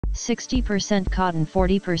60% cotton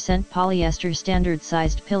 40% polyester standard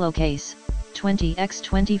sized pillowcase,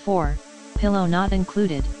 20x24, pillow not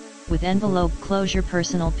included, with envelope closure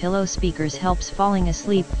personal pillow speakers helps falling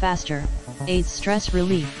asleep faster, aids stress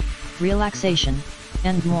relief, relaxation,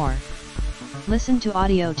 and more. Listen to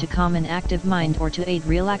audio to calm an active mind or to aid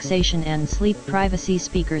relaxation and sleep. Privacy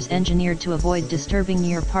speakers engineered to avoid disturbing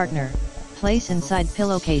your partner. Place inside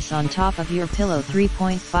pillowcase on top of your pillow.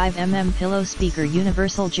 3.5 mm pillow speaker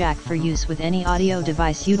universal jack for use with any audio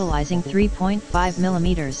device utilizing 3.5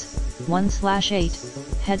 mm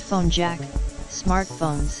 1/8 headphone jack,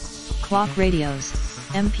 smartphones, clock radios,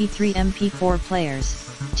 MP3 MP4 players,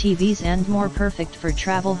 TVs and more. Perfect for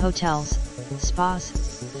travel, hotels, spas,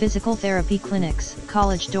 physical therapy clinics,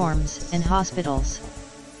 college dorms, and hospitals.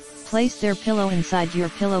 Place their pillow inside your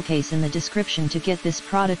pillowcase in the description to get this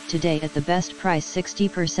product today at the best price.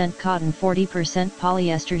 60% cotton 40%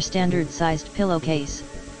 polyester standard sized pillowcase,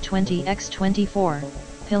 20x24,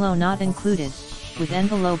 pillow not included, with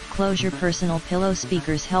envelope closure personal pillow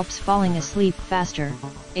speakers helps falling asleep faster,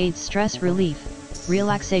 aids stress relief,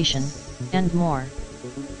 relaxation, and more.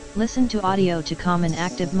 Listen to audio to calm an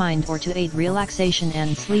active mind or to aid relaxation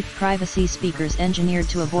and sleep. Privacy speakers engineered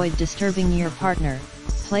to avoid disturbing your partner.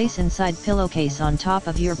 Place inside pillowcase on top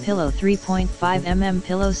of your pillow. 3.5 mm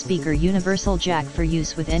pillow speaker universal jack for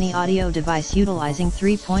use with any audio device utilizing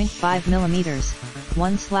 3.5 mm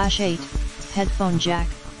 1/8 headphone jack,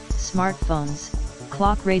 smartphones,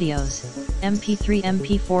 clock radios, MP3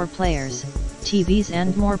 MP4 players, TVs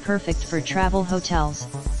and more. Perfect for travel, hotels,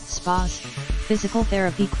 spas, physical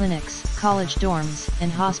therapy clinics, college dorms,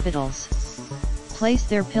 and hospitals. Place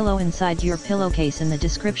their pillow inside your pillowcase in the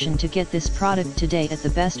description to get this product today at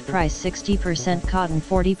the best price. 60% cotton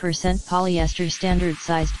 40% polyester standard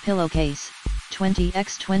sized pillowcase,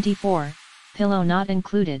 20x24, pillow not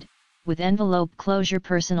included, with envelope closure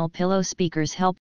personal pillow speakers help